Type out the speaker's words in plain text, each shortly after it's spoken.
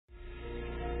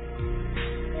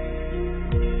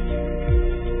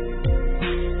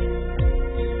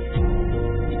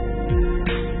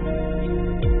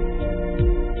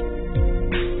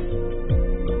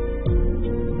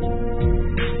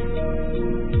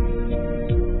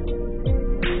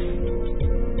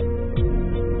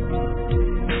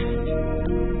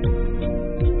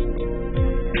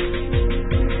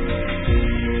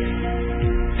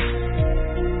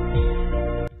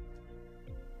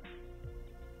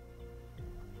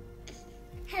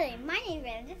Hello, my name is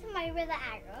Reza. This is my Reza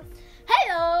arrow.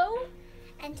 Hello!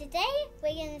 And today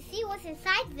we're going to see what's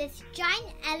inside this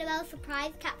giant LOL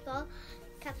surprise capsule.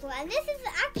 And this is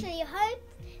actually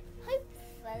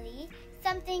hopefully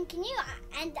something new.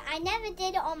 And I never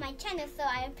did it on my channel, so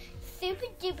I'm super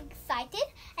duper excited.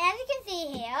 And as you can see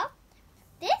here,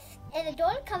 this is a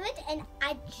doll covered in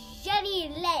a jelly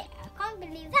layer. I can't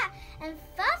believe that. And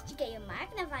first you get your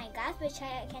magnifying glass, which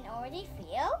I can already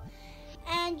feel.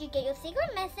 And you get your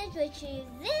secret message, which is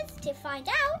this to find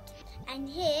out. And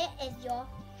here is your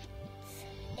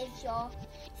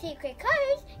secret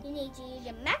code. You need to use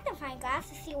your magnifying glass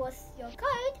to see what's your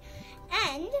code.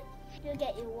 And you'll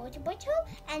get your water bottle.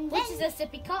 And then, which is a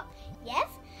sippy cup. Yes.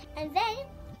 And then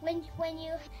when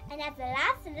you at the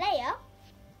last layer,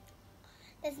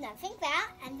 there's nothing there.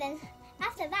 And then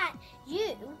after that,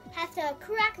 you have to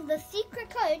crack the secret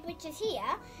code, which is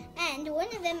here. And one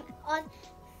of them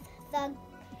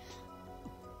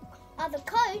are the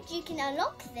codes you can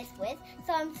unlock this with.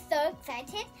 So I'm so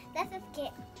excited. Let's just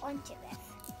get onto this.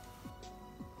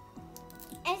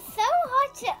 It's so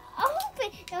hard to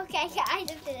open. Okay, I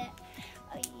just did it.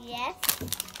 Oh yes.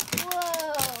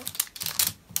 Whoa.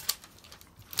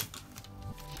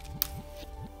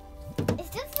 It's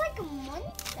just like a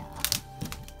monster.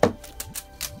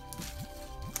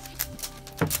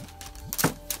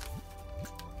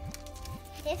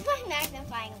 Here's my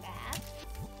magnifying glass.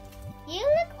 You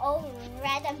look all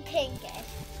red and pinkish.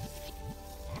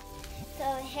 So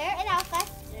here is our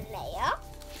first layer.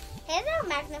 Here's our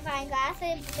magnifying glass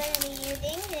we're going to be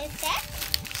using this set.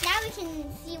 Now we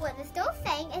can see what the store's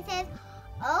saying. It says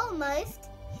almost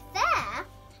there.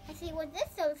 Let's see what this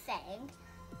store's saying.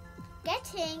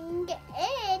 Getting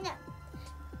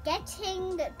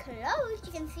close.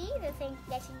 You can see the thing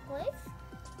getting close.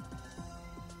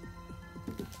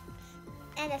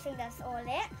 And I think that's all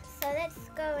it. So let's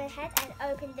go ahead and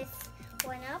open this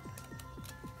one up.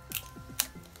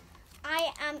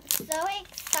 I am so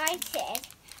excited.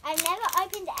 I've never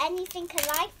opened anything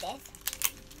like this.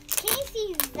 Can you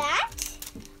see that?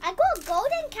 I got a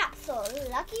golden capsule.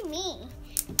 Lucky me.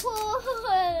 Cool.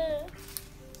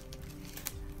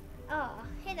 Oh,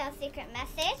 here's our secret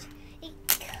message.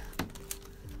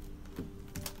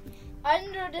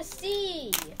 Under the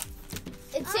sea.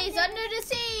 It says under the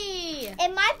sea.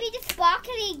 It might be the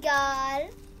sparkly girl.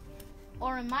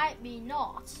 Or it might be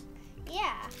not.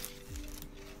 Yeah.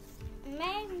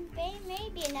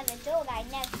 Maybe another doll that I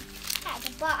never had.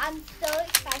 But I'm so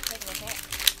excited with it.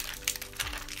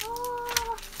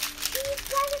 Oh, he's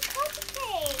got a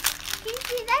cupcake. Can you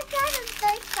see that guy? I'm so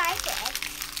excited.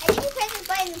 I need to press the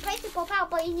button and press to pop out,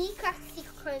 but you need to crack the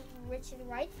secret code, which is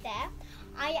right there.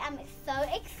 I am so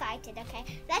excited. Okay,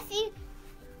 let's see.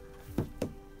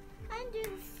 Under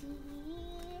the sea.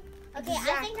 Okay,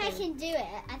 Exactly. I think I can do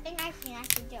it. I think I can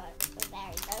actually do it. So there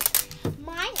we go.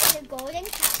 Mine is a golden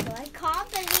capsule. I can't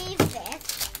believe this.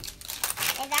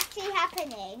 It's actually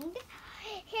happening.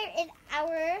 Here is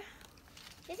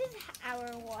this is our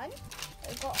one.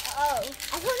 I thought I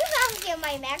was getting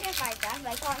my magnifying glass,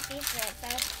 but I can't see through it. So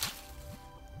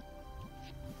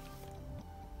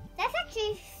let's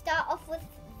actually start off with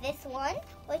this one,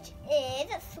 which is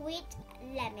sweet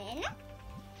lemon.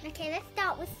 Okay, let's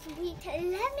start with sweet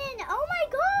lemon. Oh my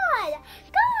god!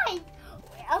 Guys!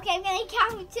 Okay, I'm gonna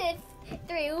count to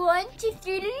 3. 1, 2,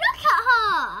 3. Look at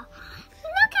her!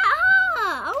 Look at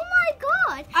her! Oh my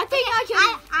god! I think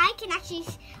I can actually...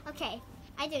 Okay,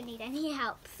 I don't need any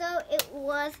help. So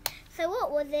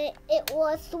what was it? It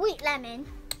was sweet lemon.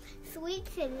 Sweet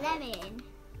lemon.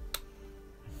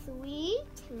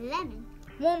 Sweet lemon.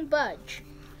 won't budge.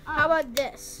 How about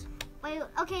this? Wait,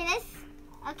 okay,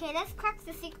 let's crack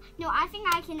the secret. No, I think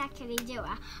I can actually do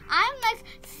it. I'm like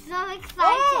so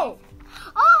excited.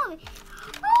 Oh my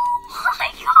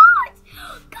god!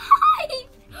 Guys!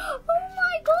 Oh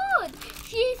my god!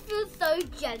 She feels so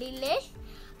jellyless.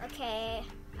 Okay,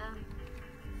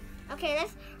 okay,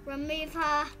 let's remove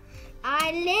her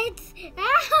eyelids.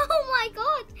 Oh my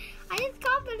god! I just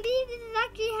can't believe this is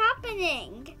actually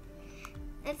happening.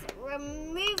 Let's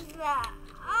remove the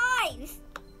eyes.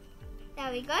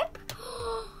 There we go.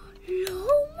 Oh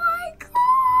my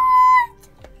god!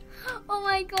 Oh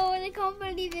my god, I can't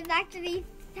believe it's actually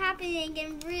happening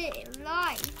in real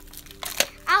life.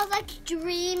 I was like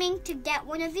dreaming to get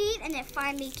one of these and it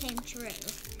finally came true.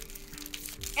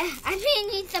 I really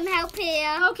need some help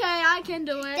here. Okay, I can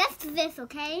do it. Just this,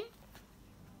 okay?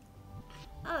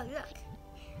 Oh, look.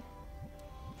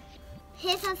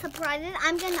 Here's some surprises.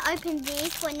 I'm going to open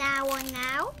these for now on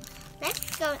now.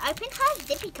 Let's go and open her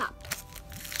zippy cup.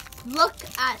 Look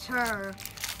at her.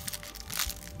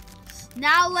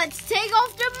 Now let's take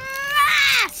off the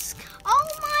mask. mask. Oh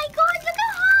my God, look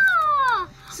at her!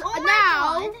 So Oh my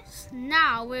God.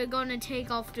 now we're gonna take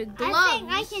off the gloves. I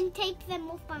think I can take them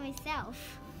off by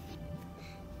myself.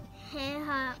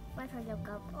 Here, where's her little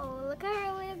glove? Oh, look at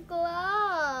her little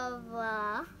glove.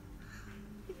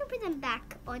 We can put them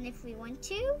back on if we want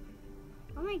to.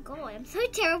 Oh my God, I'm so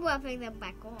terrible at putting them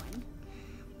back on.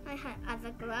 I had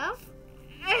other glove.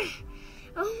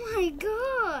 Oh my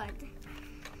God.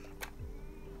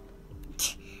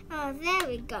 Oh, there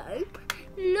we go.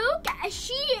 Look,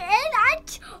 she is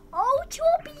at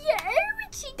top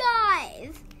beauty,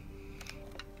 guys.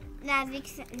 Now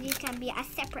these can be a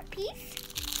separate piece.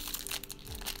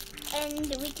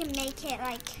 And we can make it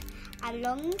like a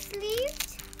long sleeve.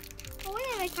 Or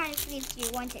whatever kind of sleeves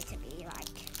you want it to be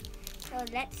like. So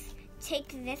let's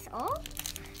take this off.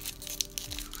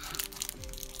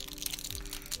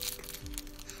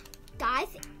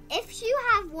 Guys, if you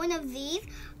have one of these,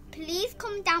 please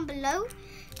comment down below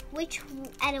which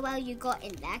LOL you got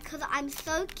in there, because I'm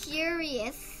so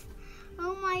curious.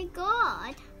 Oh my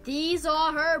God. These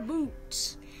are her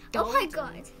boots. Oh my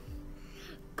God.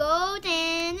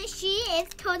 Golden. She is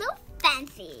total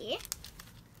fancy.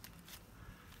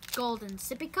 Golden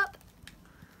sippy cup.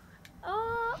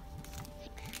 Oh,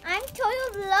 I'm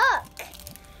total luck.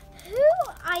 Who?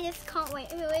 I just can't wait.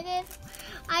 Who it is?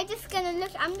 I'm just gonna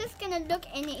look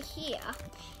in it here.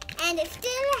 And it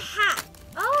still has,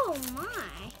 oh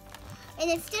my. And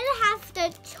it still has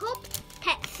the top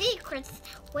pet secrets,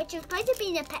 which is supposed to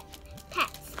be the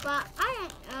pets, but I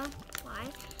don't know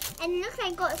why. And it looks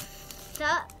like I got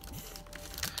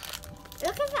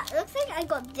look at that. Looks like I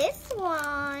got this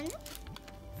one.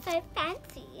 So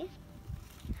fancy.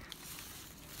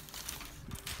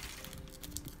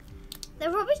 The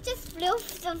rubbish just flew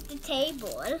off the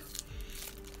table.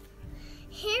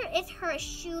 Here is her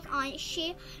shoes on.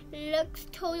 She looks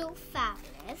total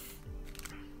fabulous.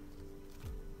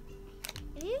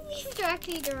 These are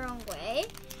actually the wrong way.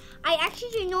 I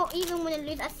actually do not even want to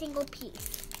lose a single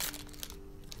piece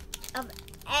of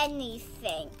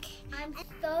anything. I'm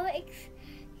so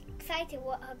excited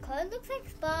what her color looks like,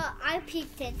 but I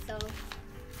peeked it, so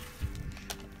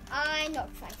I'm not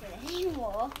excited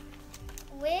anymore.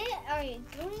 Where are you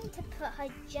going to put her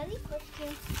jelly costume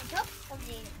on top of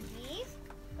these?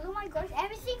 Oh my gosh,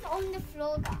 everything's on the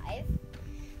floor, guys.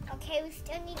 Okay, we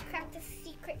still need to crack the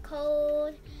secret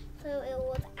code. So it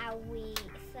was a wheel.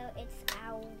 So it's a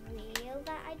wheel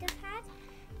that I just had.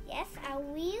 Yes, a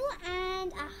wheel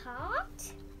and a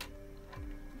heart.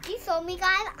 You saw me,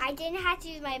 guys. I didn't have to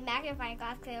use my magnifying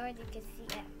glass because I already could see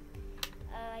it.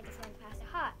 I just went past the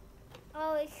heart.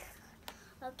 Oh, it's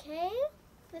okay.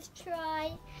 Let's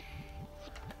try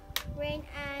rain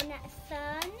and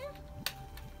sun.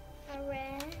 There's a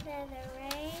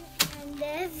rain and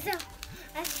there's a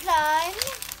sun.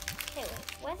 Okay, wait,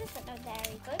 where's the sun? Oh, there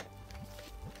we go.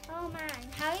 Oh man,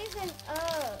 how you going?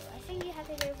 Oh, I think you have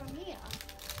to do it from here.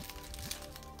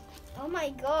 Oh my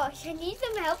gosh, I need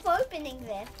some help opening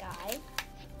this, guys.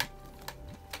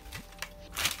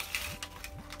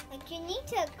 Like, you need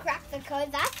to crack the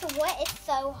code. That's what it's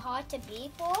so hard to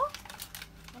be for.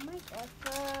 Oh my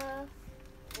god,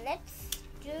 let's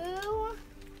do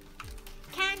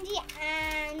candy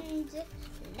and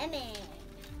lemon.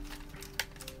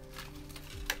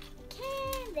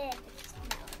 Candy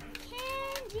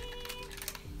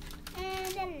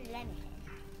and a lemon.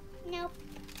 Nope.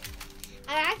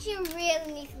 I actually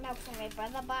really need some help from my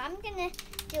brother, but I'm gonna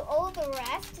do all the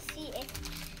rest to see if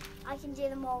I can do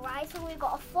them all right. So we've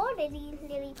got a 4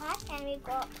 lily pad and we've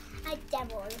got a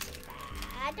devil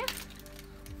pad.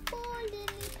 4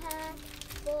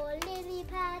 lily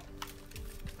pad.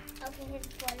 Okay, here's a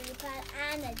 4 lily pad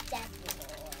and a devil.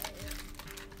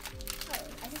 Oh,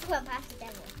 I just went past the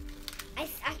devil. I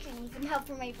actually need some help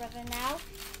from my brother now.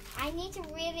 I need to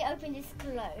really open this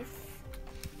close.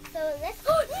 So let's.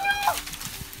 Oh no!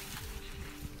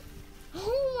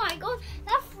 Oh my god,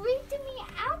 that freaked me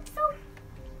out so.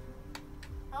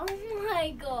 Oh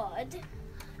my god.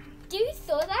 Do you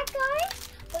saw that, guys?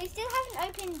 But we still haven't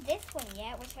opened this one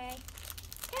yet, which I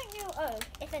don't know. Oh,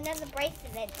 it's another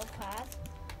bracelet of hers.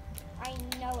 I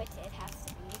know it has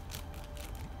to be.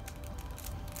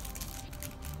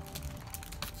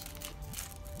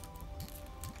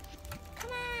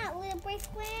 Come on, little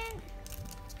bracelet.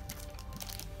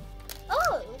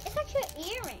 Oh, it's actually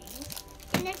earrings.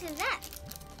 And next to that,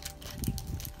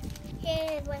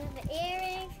 here's one of the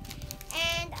earrings.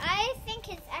 And I think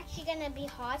it's actually going to be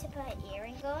hard to put an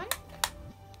earring on.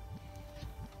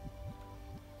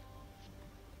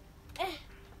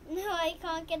 No, I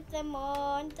can't get them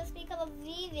on just because of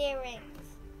these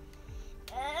earrings.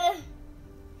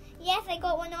 Yes, I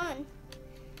got one on.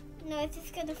 No, it's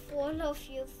just gonna fall off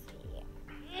your feet.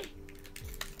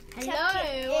 Hello. Tuck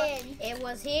it in. It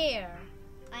was here.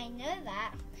 I know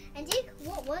that. And Jake,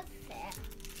 what was it?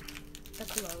 The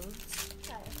clothes.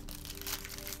 Oh.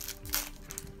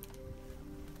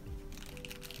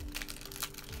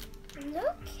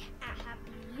 Look at her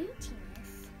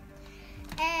beautiness.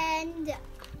 And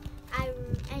I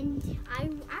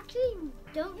actually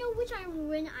don't know which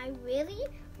one I really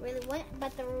want,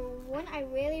 but the one I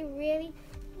really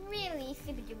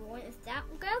super duper want is that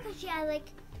girl because she had like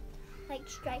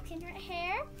stripes in her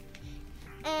hair.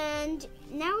 And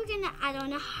now we're gonna add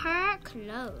on her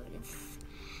clothes.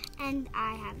 And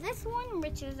I have this one,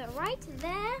 which is right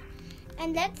there.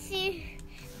 And let's see.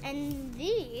 And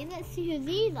let's see who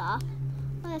these are.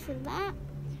 What else is that?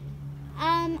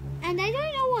 And I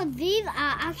don't know what these are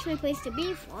actually supposed to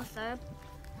be for, so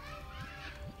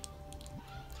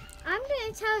I'm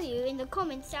gonna tell you in the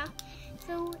comments down.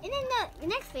 So in the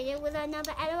next video with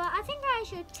another LOL, I think I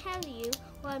should tell you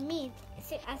what it means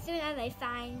as soon as I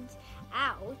find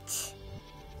out.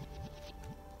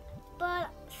 But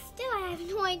still, I have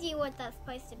no idea what that's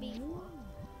supposed to be for.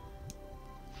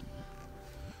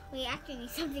 We actually need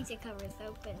something to cover,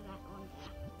 so put that on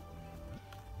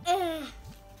there.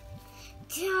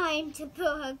 Time to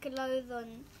put her clothes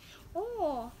on.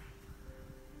 Oh,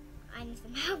 I need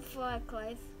some help for her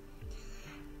clothes.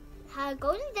 Her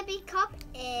golden dippy cup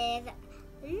is a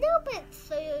little bit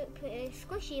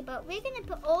squishy, but we're going to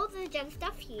put all the junk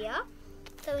stuff here.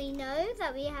 So we know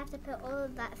that we have to put all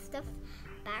of that stuff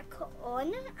back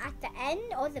on at the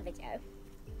end of the video.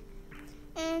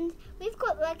 And we've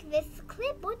got like this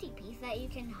clear body piece that you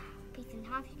can piece in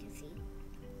half, you can see.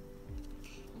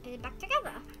 And put it back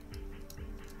together.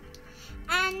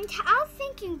 And I was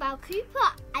thinking about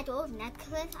Cooper a doll's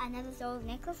necklace, another doll's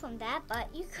necklace on there,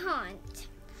 but you can't.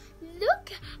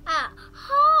 Look at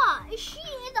her. She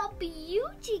is a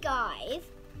beauty, guys.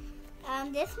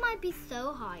 This might be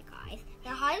so hard, guys. The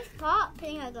hardest part,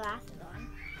 putting her glasses on.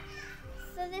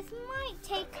 So this might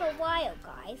take a while,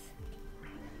 guys.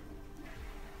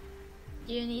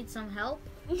 Do you need some help?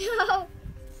 No.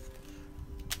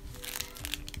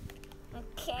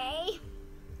 Okay.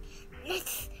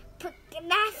 Let's put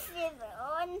glasses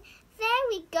on. There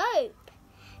we go.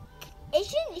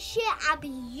 Isn't she a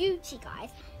beauty,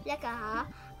 guys? Look at her.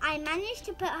 I managed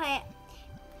to put her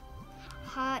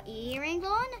earrings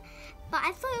on, but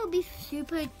I thought it would be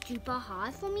super duper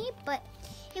hard for me, but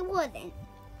it wasn't.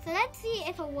 So let's see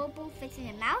if a wobble fits in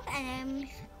the mouth, and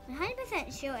I'm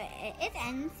 100% sure it is,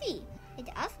 and see, it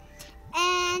does.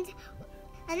 And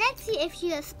let's see if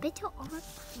she's a spitter or a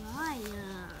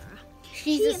crier.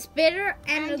 She's a spitter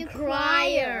and a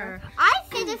crier. I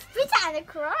said a spitter and a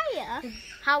crier.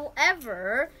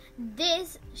 However,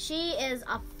 she is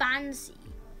a fancy.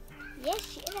 Yes,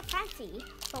 she is a fancy.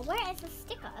 But where is the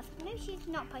stickers? Maybe she's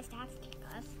not supposed to have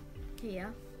stickers.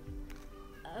 Here.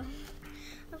 Oh.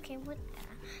 Okay, what the?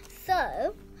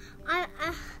 So,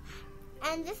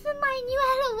 and this is my new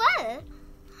LOL.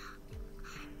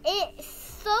 It's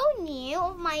so new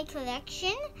of my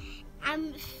collection.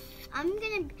 I'm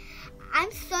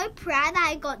so proud that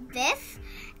I got this,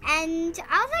 and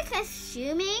I was like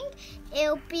assuming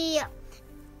it'll be.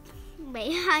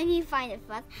 Wait, I need to find it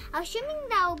first. I'm assuming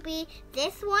that will be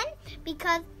this one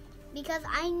because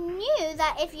I knew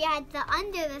that if you had the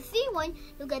under the sea one,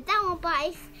 you'll get that one. But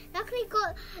I luckily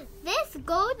got this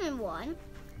golden one.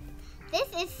 This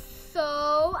is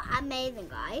so amazing,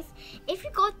 guys. If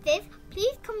you got this,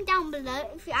 please comment down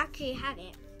below if you actually have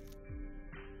it.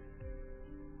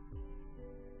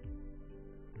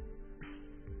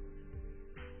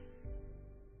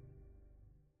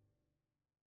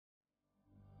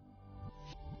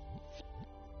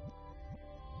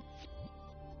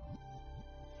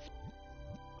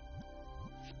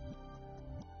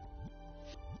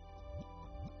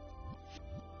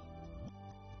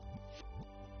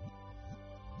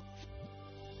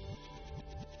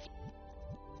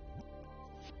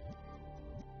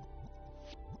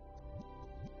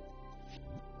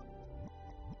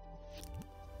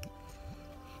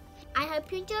 I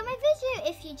hope you enjoyed my video.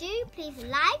 If you do, please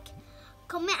like,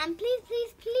 comment, and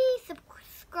please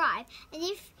subscribe. And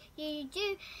if you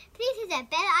do, please hit that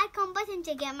bell icon button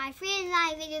to get my free and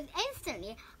live videos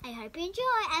instantly. I hope you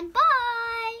enjoy, and bye!